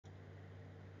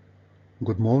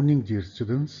Good morning, dear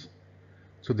students.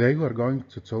 Today we are going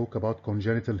to talk about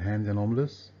congenital hand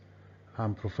anomalies.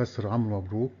 I'm Professor Amr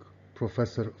Mabrouk,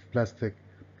 Professor of Plastic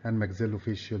and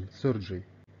Maxillofacial Surgery.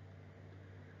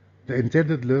 The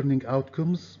intended learning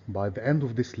outcomes: by the end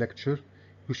of this lecture,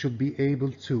 you should be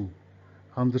able to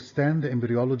understand the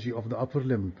embryology of the upper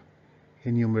limb,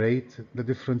 enumerate the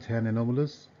different hand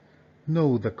anomalies,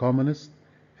 know the commonest,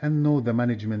 and know the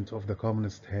management of the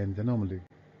commonest hand anomaly.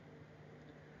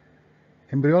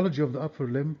 Embryology of the upper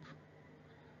limb.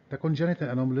 The congenital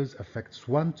anomalies affects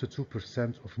 1 to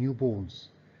 2% of newborns,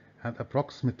 and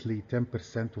approximately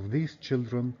 10% of these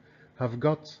children have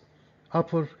got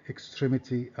upper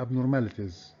extremity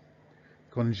abnormalities.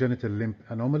 Congenital limb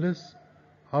anomalies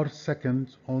are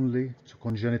second only to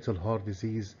congenital heart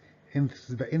disease in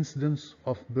the incidence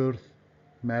of birth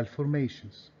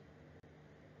malformations.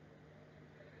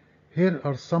 Here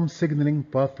are some signaling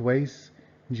pathways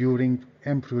during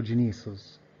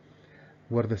embryogenesis.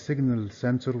 Where the signal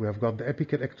center, we have got the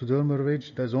apical ectodermal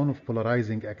ridge, the zone of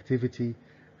polarizing activity,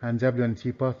 and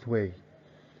WNT pathway.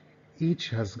 Each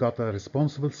has got a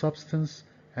responsible substance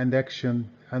and action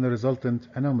and a resultant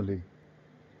anomaly.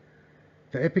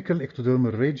 The apical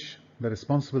ectodermal ridge, the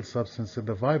responsible substance is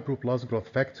the fibroblast growth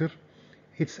factor.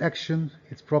 Its action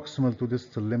is proximal to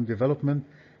distal limb development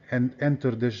and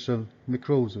interdigital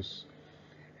necrosis.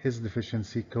 Its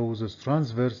deficiency causes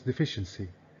transverse deficiency.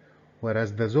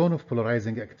 Whereas the zone of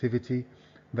polarizing activity,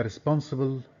 the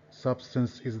responsible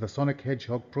substance is the sonic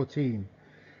hedgehog protein.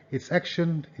 Its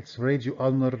action, it's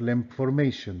radioulnar limb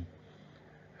formation.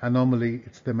 Anomaly,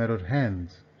 it's the mirror hand.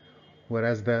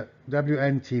 Whereas the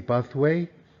WNT pathway,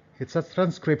 it's a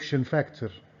transcription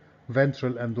factor,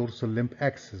 ventral and dorsal limb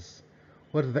axis.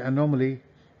 Where the anomaly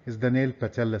is the nail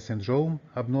patella syndrome,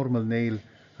 abnormal nail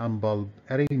and bulb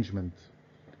arrangement.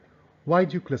 Why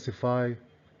do you classify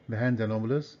the hand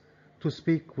anomalies? To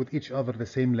speak with each other the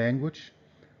same language,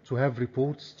 to have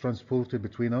reports transported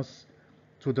between us,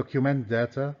 to document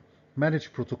data,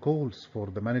 manage protocols for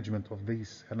the management of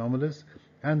these anomalies,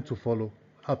 and to follow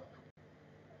up.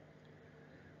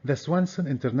 The Swanson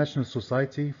International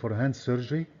Society for Hand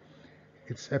Surgery,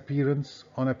 its appearance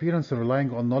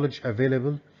relying on knowledge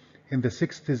available in the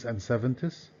 60s and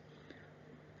 70s.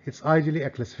 It's ideally a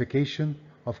classification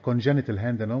of congenital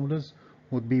hand anomalies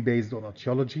would be based on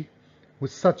etiology.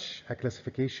 With such a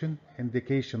classification,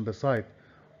 indication the site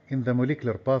in the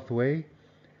molecular pathway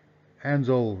and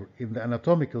or in the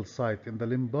anatomical site in the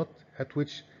limb bud at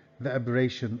which the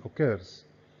aberration occurs,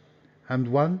 and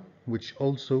one which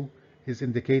also is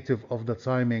indicative of the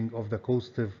timing of the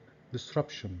causative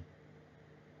disruption.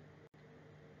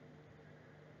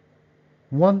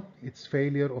 One, its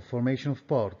failure of formation of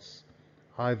parts,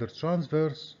 either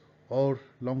transverse or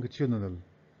longitudinal.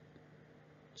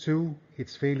 2.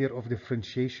 Its failure of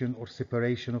differentiation or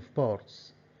separation of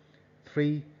parts.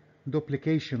 3.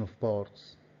 Duplication of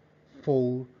parts.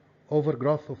 4.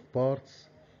 Overgrowth of parts.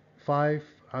 5.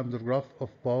 Undergrowth of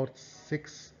parts.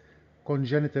 6.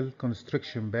 Congenital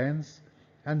constriction bands.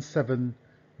 And 7.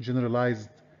 Generalized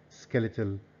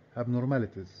skeletal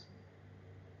abnormalities.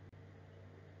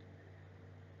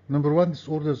 Number 1.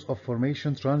 Disorders of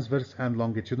formation, transverse and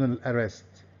longitudinal arrest.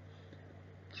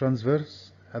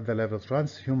 Transverse at the level,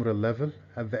 transhumeral level,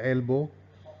 at the elbow,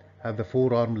 at the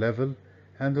forearm level,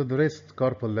 and at the wrist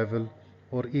carpal level,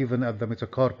 or even at the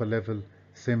metacarpal level,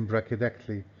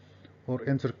 symbrachydactyly, or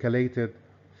intercalated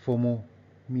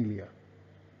phomomelia.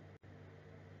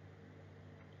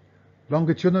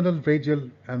 Longitudinal, radial,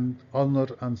 and ulnar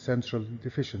and central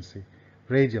deficiency,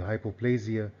 radial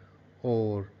hypoplasia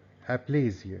or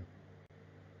aplasia,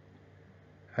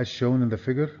 as shown in the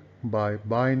figure by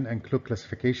Bine and Kluck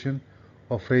classification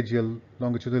of radial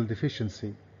longitudinal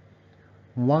deficiency.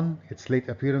 1. Its late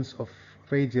appearance of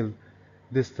radial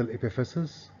distal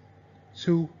epiphysis.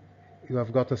 2. You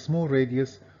have got a small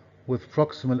radius with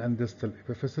proximal and distal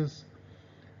epiphysis.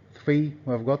 3.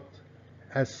 We have got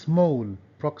a small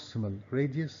proximal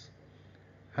radius.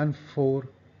 And 4.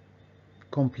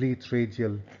 Complete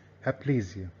radial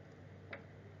aplasia.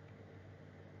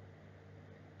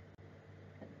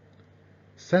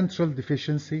 Central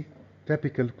deficiency,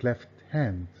 typical cleft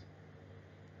hand.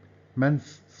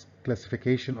 Man's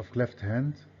classification of cleft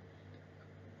hand.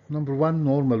 Number 1,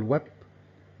 normal web.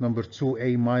 Number 2,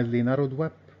 A, mildly narrowed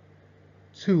web.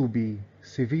 2B,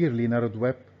 severely narrowed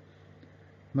web.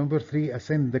 Number 3, a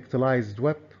syndactylized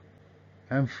web.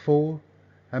 And 4,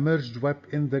 a merged web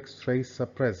index trace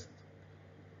suppressed.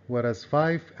 Whereas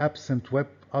 5, absent web,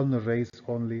 ulnar rays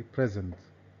only present.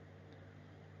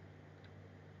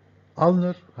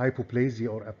 Ulnar hypoplasia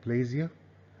or aplasia.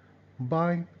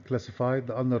 Bine classified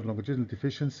the ulnar longitudinal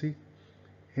deficiency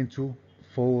into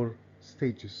 4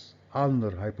 stages: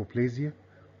 ulnar hypoplasia,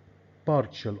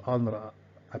 partial ulnar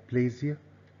aplasia,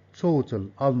 total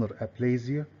ulnar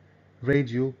aplasia,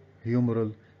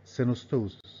 radiohumeral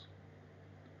synostosis,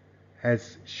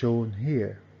 as shown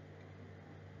here.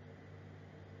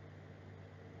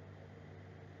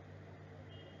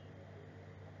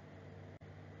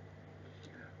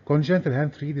 Congenital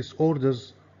hand 3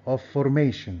 disorders of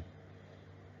formation.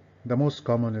 The most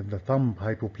common is the thumb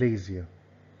hypoplasia,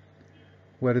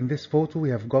 where in this photo we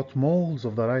have got moles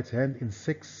of the right hand in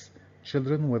 6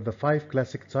 children with the 5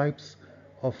 classic types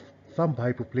of thumb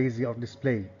hypoplasia are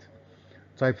displayed.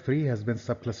 Type 3 has been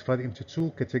subclassified into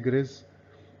 2 categories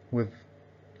with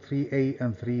 3A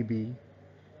and 3B,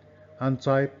 and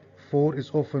type 4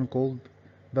 is often called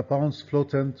the bounce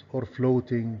flotant or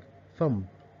floating thumb.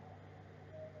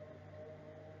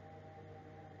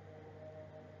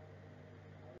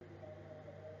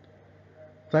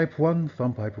 Type 1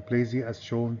 thumb hypoplasia, as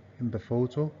shown in the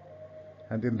photo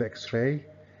and in the X-ray.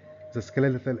 The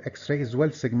skeletal X-ray is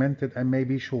well segmented and may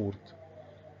be short.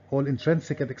 All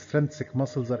intrinsic and extrinsic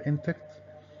muscles are intact,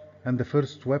 and the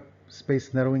first web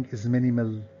space narrowing is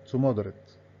minimal to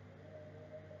moderate.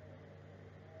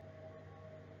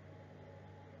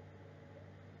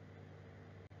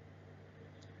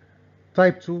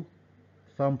 Type 2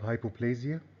 thumb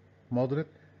hypoplasia,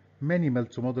 moderate, minimal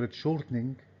to moderate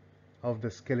shortening of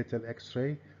the skeletal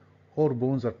X-ray. All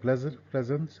bones are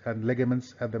present, and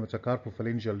ligaments at the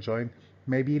metacarpophalangeal joint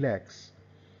may be lax.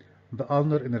 The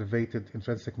ulnar innervated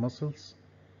intrinsic muscles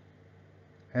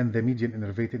and the median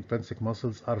innervated intrinsic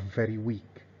muscles are very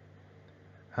weak.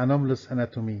 Anomalous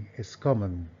anatomy is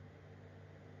common.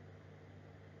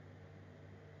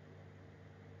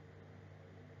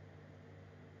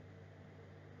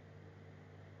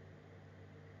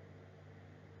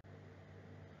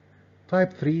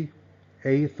 Type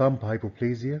 3A thumb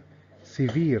hypoplasia,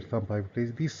 severe thumb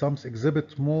hypoplasia. These thumbs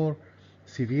exhibit more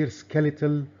severe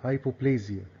skeletal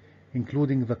hypoplasia,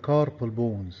 including the carpal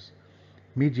bones.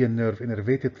 Median nerve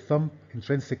innervated thumb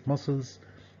intrinsic muscles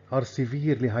are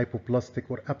severely hypoplastic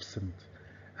or absent,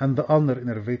 and the ulnar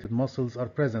innervated muscles are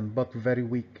present but very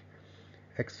weak.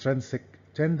 Extrinsic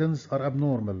tendons are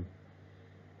abnormal.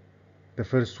 The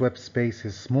first web space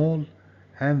is small,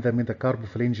 and the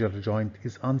metacarpophalangeal joint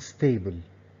is unstable.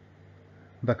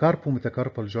 The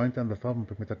carpometacarpal joint and the thumb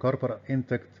metacarpal are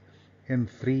intact in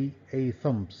 3A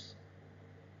thumbs.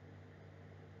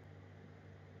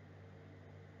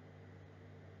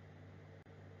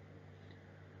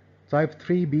 Type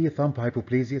 3B thumb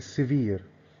hypoplasia is severe.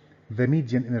 The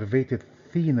median innervated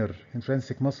thinner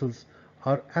intrinsic muscles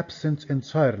are absent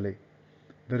entirely.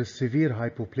 There is severe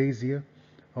hypoplasia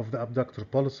of the abductor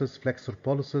pollicis, flexor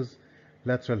pollicis,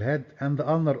 lateral head, and the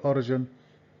ulnar origin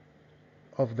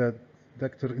of the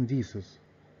adductor indicis.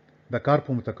 The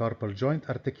carpometacarpal joint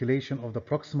articulation of the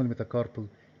proximal metacarpal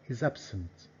is absent.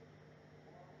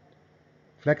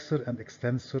 Flexor and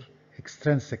extensor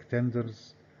extrinsic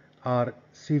tendons are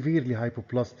severely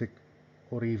hypoplastic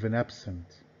or even absent.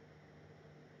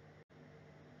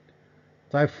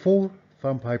 Type 4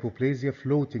 thumb hypoplasia,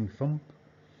 floating thumb.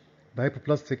 The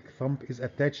hypoplastic thumb is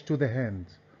attached to the hand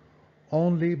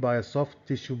only by a soft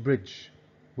tissue bridge,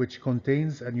 which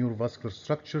contains neurovascular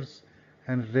structures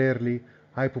and rarely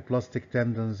hypoplastic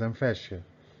tendons and fascia.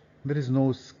 There is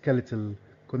no skeletal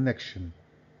connection.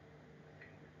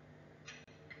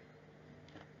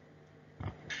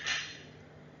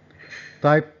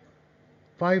 Type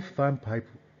 5 thumb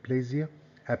hypoplasia,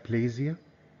 aplasia.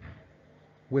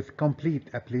 With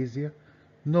complete aplasia,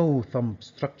 no thumb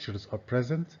structures are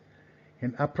present.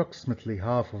 In approximately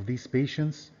half of these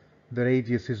patients, the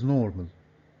radius is normal.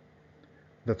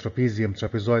 The trapezium,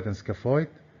 trapezoid, and scaphoid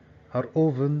are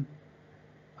often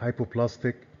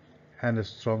hypoplastic and a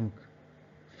strong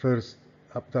first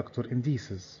abductor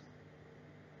indices.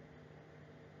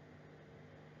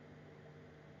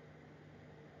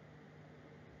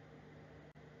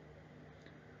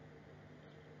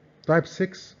 Type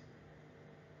 6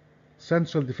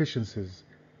 central deficiencies,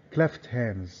 cleft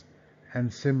hands, and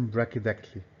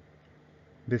symbrachydactyly.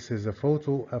 This is a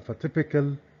photo of a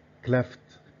typical cleft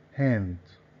hand.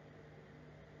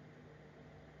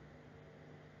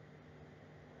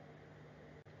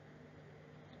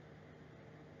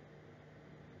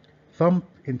 Thumb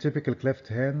in typical cleft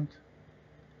hand.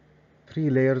 3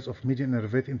 layers of median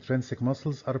innervated intrinsic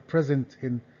muscles are present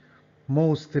in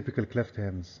most typical cleft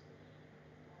hands.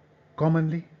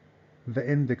 Commonly, the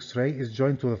index ray is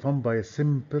joined to the thumb by a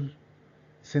simple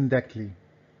syndactyly,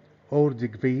 or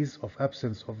degrees of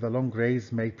absence of the long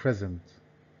rays may present.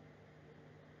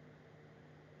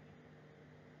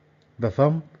 The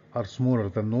thumb are smaller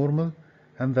than normal,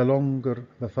 and the longer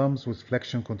the thumbs with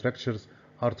flexion contractures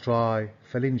are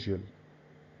triphalangeal.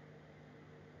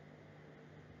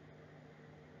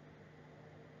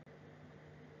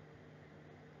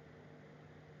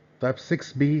 Type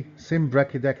 6b,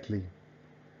 symbrachydactyly,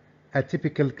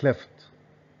 atypical cleft.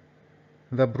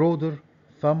 The broader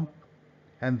thumb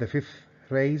and the fifth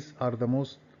rays are the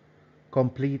most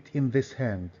complete in this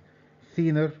hand.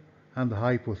 Thinner and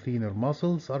hypothenar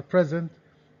muscles are present,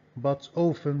 but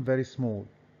often very small.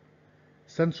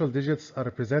 Central digits are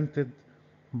represented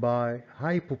by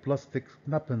hypoplastic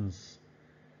napins.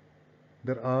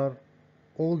 There are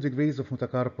all degrees of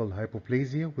metacarpal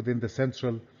hypoplasia within the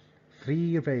central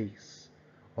 3 rays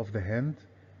of the hand.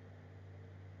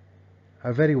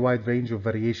 A very wide range of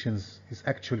variations is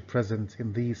actually present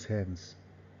in these hands.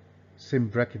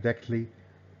 Symbrachydactyly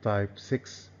type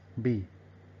 6b.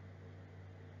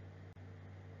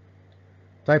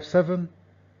 Type 7,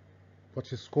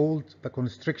 which is called the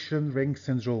constriction ring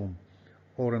syndrome,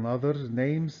 or in other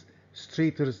names,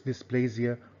 Streeter's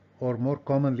dysplasia, or more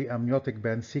commonly amniotic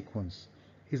band sequence,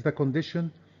 is the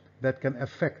condition that can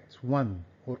affect one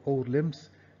or all limbs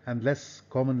and less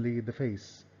commonly the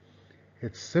face.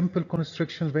 It's simple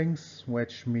constriction rings,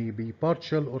 which may be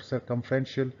partial or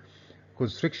circumferential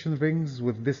constriction rings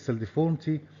with distal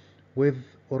deformity, with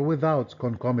or without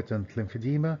concomitant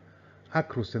lymphedema,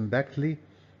 acrosyndactyly,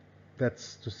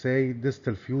 that's to say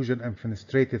distal fusion and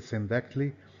fenestrated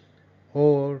syndactyly,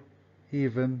 or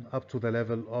even up to the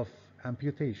level of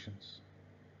amputations.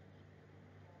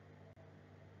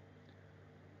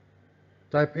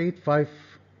 Type 8,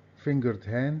 five-fingered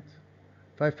hand.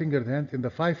 Five-fingered hand. In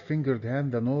the five-fingered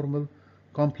hand, the normal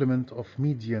complement of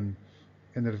median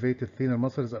innervated thenar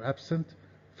muscles are absent.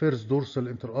 First dorsal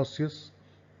interosseous,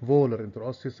 volar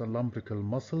interosseous, and lumbrical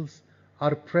muscles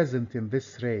are present in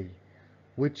this ray,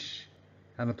 which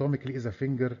anatomically is a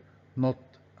finger, not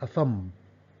a thumb.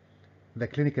 The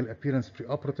clinical appearance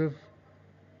preoperative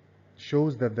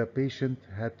shows that the patient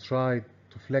had tried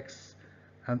to flex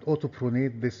and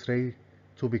autopronate this ray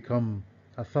to become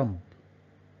a thumb.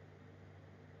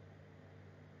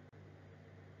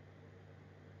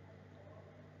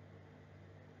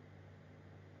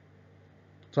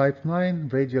 Type 9,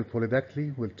 radial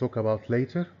polydactyly, we'll talk about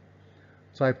later.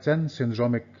 Type 10,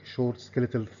 syndromic short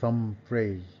skeletal thumb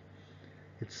ray.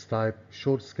 It's type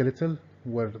short skeletal,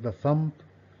 where the thumb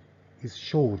is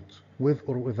short with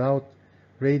or without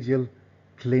radial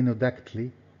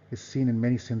clinodactyly, is seen in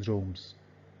many syndromes.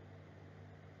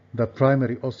 The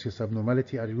primary osseous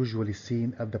abnormality are usually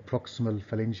seen at the proximal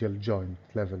phalangeal joint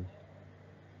level.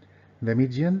 The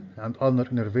median and ulnar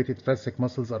innervated thoracic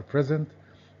muscles are present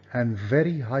and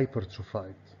very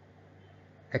hypertrophied.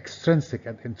 Extrinsic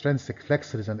and intrinsic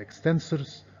flexors and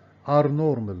extensors are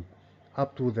normal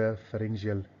up to the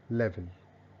pharyngeal level.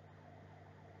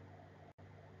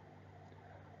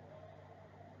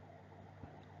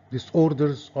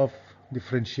 Disorders of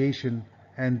differentiation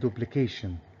and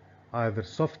duplication, either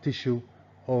soft tissue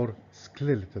or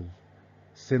skeletal,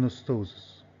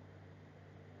 synostosis.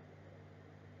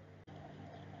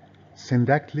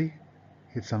 Syndactyly,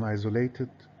 it's an isolated.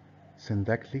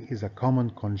 Syndactyly is a common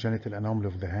congenital anomaly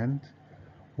of the hand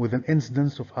with an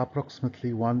incidence of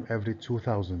approximately 1 every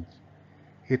 2,000.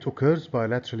 It occurs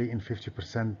bilaterally in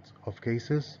 50% of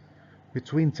cases.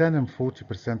 Between 10 and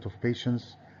 40% of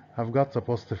patients have got a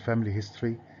positive family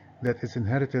history that is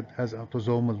inherited as an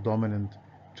autosomal dominant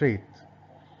trait.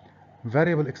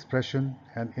 Variable expression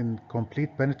and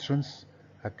incomplete penetrance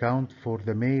account for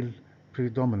the male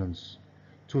predominance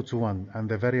 2-to-1 and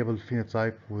the variable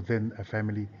phenotype within a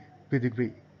family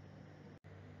pedigree.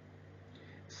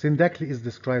 Syndactyly is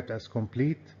described as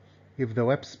complete if the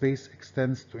web space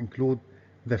extends to include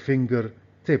the finger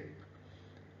tip.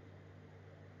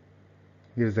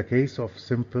 Here is a case of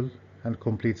simple and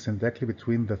complete syndactyly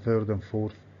between the third and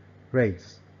fourth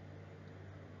rays.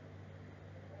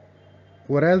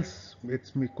 Or else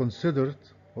it's considered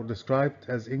or described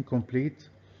as incomplete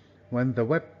when the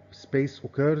web space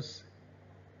occurs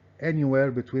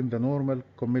anywhere between the normal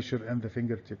commissure and the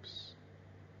fingertips.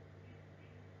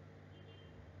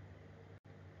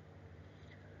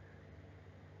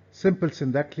 Simple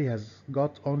syndactyly has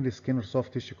got only skin or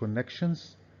soft tissue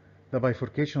connections. The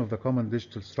bifurcation of the common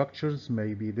digital structures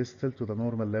may be distal to the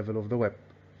normal level of the web.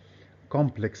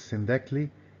 Complex syndactyly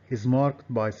is marked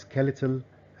by skeletal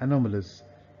anomalies.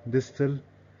 Distal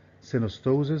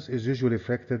synostosis is usually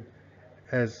reflected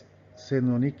as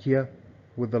synonychia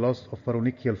with the loss of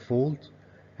paronychial fold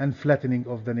and flattening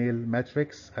of the nail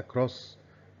matrix across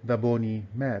the bony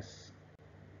mass.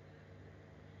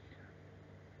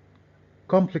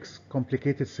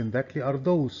 Complicated syndactyly are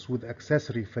those with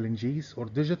accessory phalanges or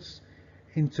digits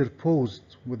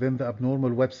interposed within the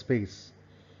abnormal web space,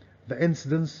 the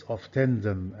incidence of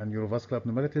tendon and neurovascular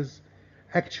abnormalities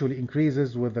actually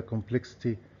increases with the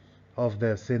complexity of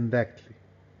the syndactyly.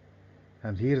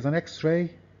 And here is an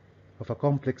X-ray of a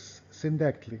complex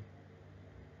syndactyly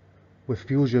with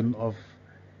fusion of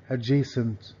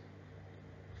adjacent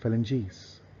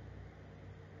phalanges.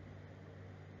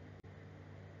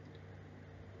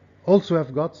 Also,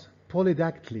 I've got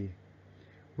polydactyly,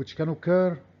 which can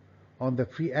occur on the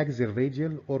preaxial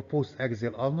radial or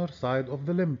postaxial ulnar side of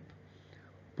the limb.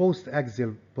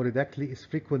 Postaxial polydactyly is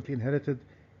frequently inherited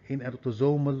in an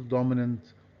autosomal dominant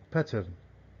pattern,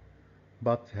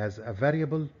 but has a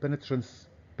variable penetrance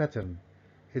pattern,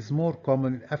 is more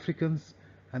common in Africans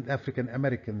and African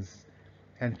Americans,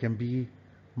 and can be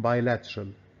bilateral.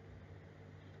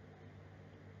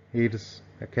 Here's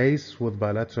a case with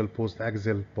bilateral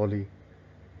postaxial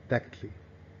polydactyly.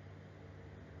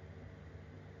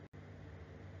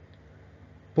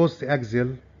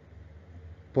 Postaxial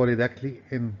polydactyly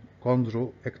in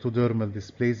chondroectodermal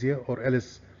dysplasia or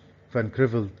Ellis Van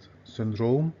Creveld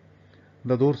syndrome.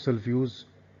 The dorsal views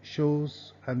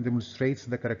shows and demonstrates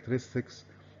the characteristics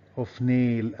of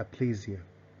nail aplasia.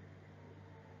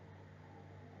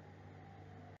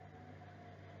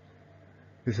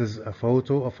 This is a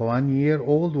photo of a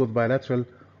 1-year-old with bilateral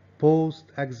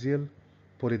post-axial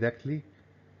polydactyly.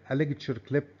 A ligature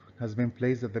clip has been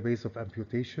placed at the base of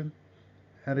amputation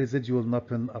and residual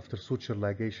nuppin after suture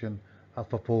ligation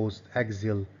of a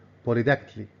post-axial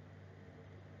polydactyly.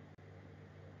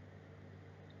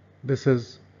 This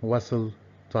is Wessel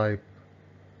type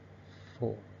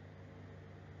 4.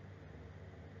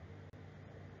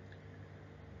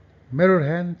 Mirror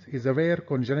hand is a rare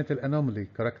congenital anomaly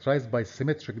characterized by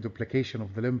symmetric duplication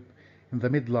of the limb in the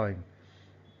midline.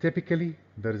 Typically,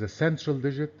 there is a central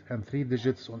digit and 3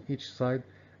 digits on each side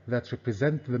that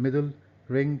represent the middle,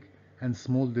 ring, and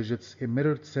small digits in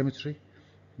mirrored symmetry.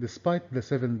 Despite the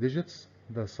 7 digits,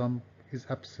 the sum is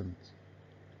absent.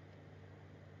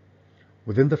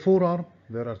 Within the forearm,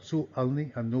 there are 2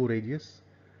 ulni and no radius.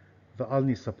 The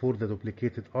ulni support the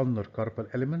duplicated ulnar carpal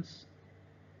elements.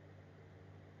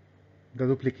 The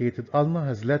duplicated ulna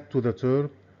has led to the term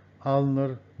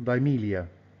ulnar dymelia.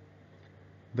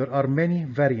 There are many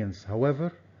variants,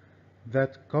 however,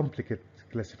 that complicate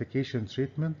classification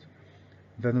treatment.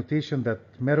 The notation that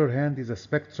mirror hand is a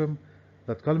spectrum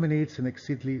that culminates in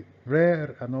exceedingly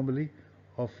rare anomaly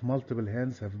of multiple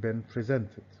hands have been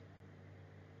presented.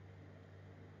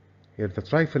 Here the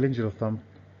triphalangeal thumb.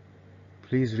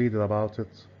 Please read about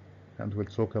it and we'll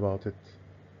talk about it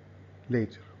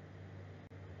later.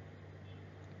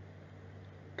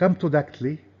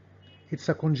 Camptodactyly, it's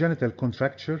a congenital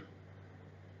contracture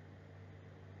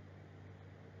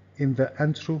in the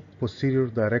antero-posterior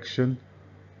direction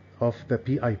of the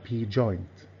PIP joint.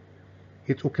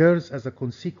 It occurs as a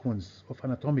consequence of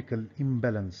anatomical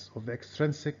imbalance of the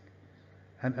extrinsic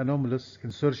and anomalous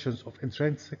insertions of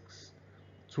intrinsics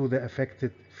through the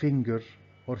affected finger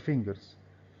or fingers.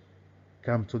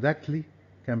 Camptodactyly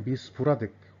can be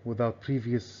sporadic without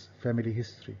previous family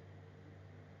history.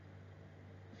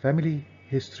 Family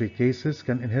history cases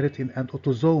can inherit in an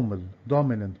autosomal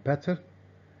dominant pattern.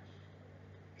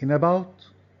 In about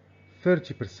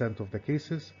 30% of the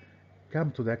cases,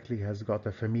 camptodactyly has got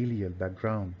a familial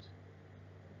background.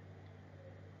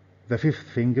 The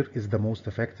 5th finger is the most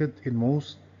affected in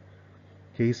most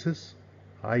cases,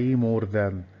 i.e. more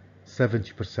than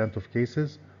 70% of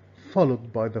cases,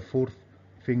 followed by the 4th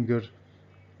finger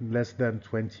in less than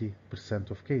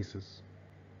 20% of cases.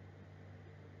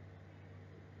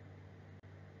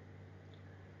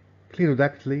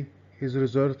 Clerodactyly is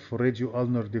reserved for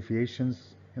radio-ulnar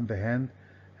deviations in the hand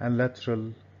and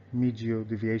lateral medial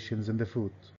deviations in the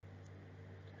foot.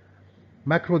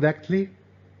 Macrodactyly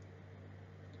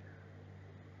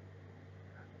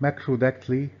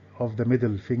of the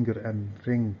middle finger and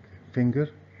ring finger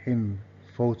in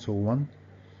photo 1.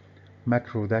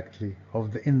 Macrodactyly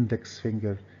of the index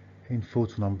finger in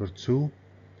photo number 2.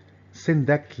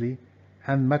 Syndactyly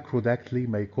and macrodactyly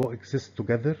may coexist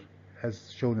together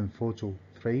as shown in photo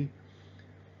 3.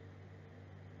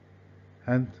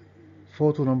 And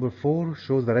photo number 4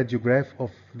 shows the radiograph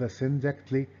of the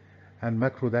syndactyly and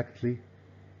macrodactyly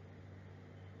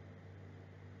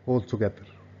all together.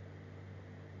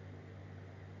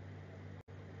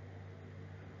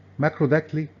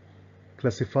 Macrodactyly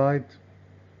classified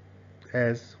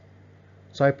as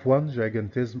type 1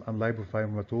 gigantism and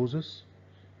lipofibromatosis,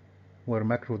 where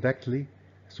macrodactyly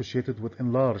associated with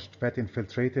enlarged fat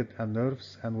infiltrated and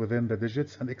nerves and within the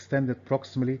digits and extended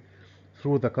proximally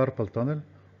through the carpal tunnel,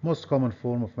 most common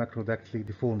form of macrodactyly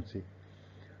deformity.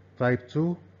 Type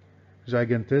 2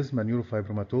 gigantism and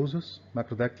neurofibromatosis.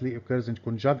 Macrodactyly occurs in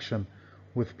conjunction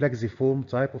with plexiform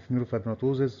type of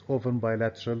neurofibromatosis, often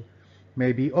bilateral,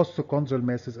 may be osteochondral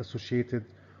masses associated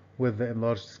with the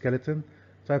enlarged skeleton.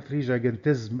 Type 3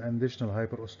 gigantism and additional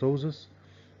hyperostosis.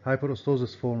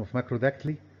 Hyperostosis form of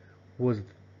macrodactyly with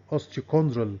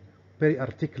osteochondral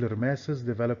periarticular masses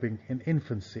developing in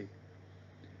infancy.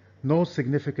 No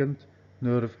significant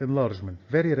nerve enlargement,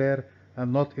 very rare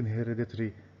and not in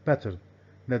hereditary pattern.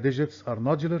 The digits are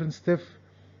nodular and stiff,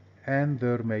 and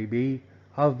there may be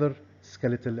other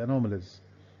skeletal anomalies.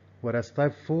 Whereas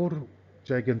type 4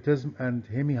 gigantism and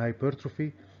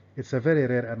hemihypertrophy, it's a very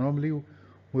rare anomaly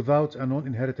without a known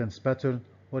inheritance pattern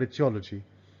or etiology.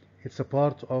 It's a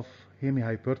part of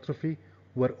hemihypertrophy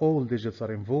where all digits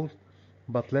are involved,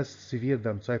 but less severe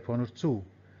than type 1 or 2.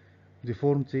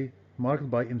 Deformity marked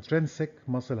by intrinsic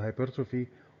muscle hypertrophy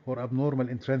or abnormal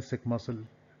intrinsic muscle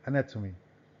anatomy.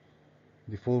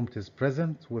 Deformity is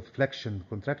present with flexion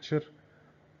contracture,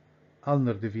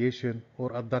 ulnar deviation,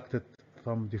 or adducted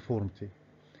thumb deformity.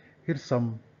 Here's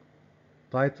some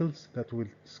titles that we'll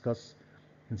discuss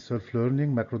in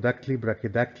self-learning: macrodactyly,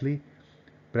 brachydactyly,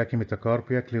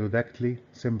 brachymetacarpia, clerodactyly,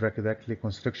 symbrachydactyly,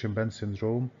 constriction band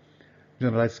syndrome,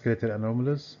 generalized skeletal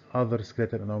anomalies, other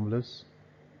skeletal anomalies.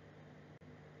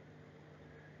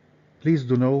 Please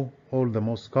do know all the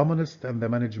most commonest and the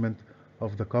management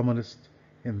of the commonest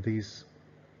in these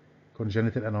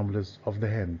congenital anomalies of the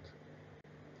hand.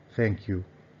 Thank you.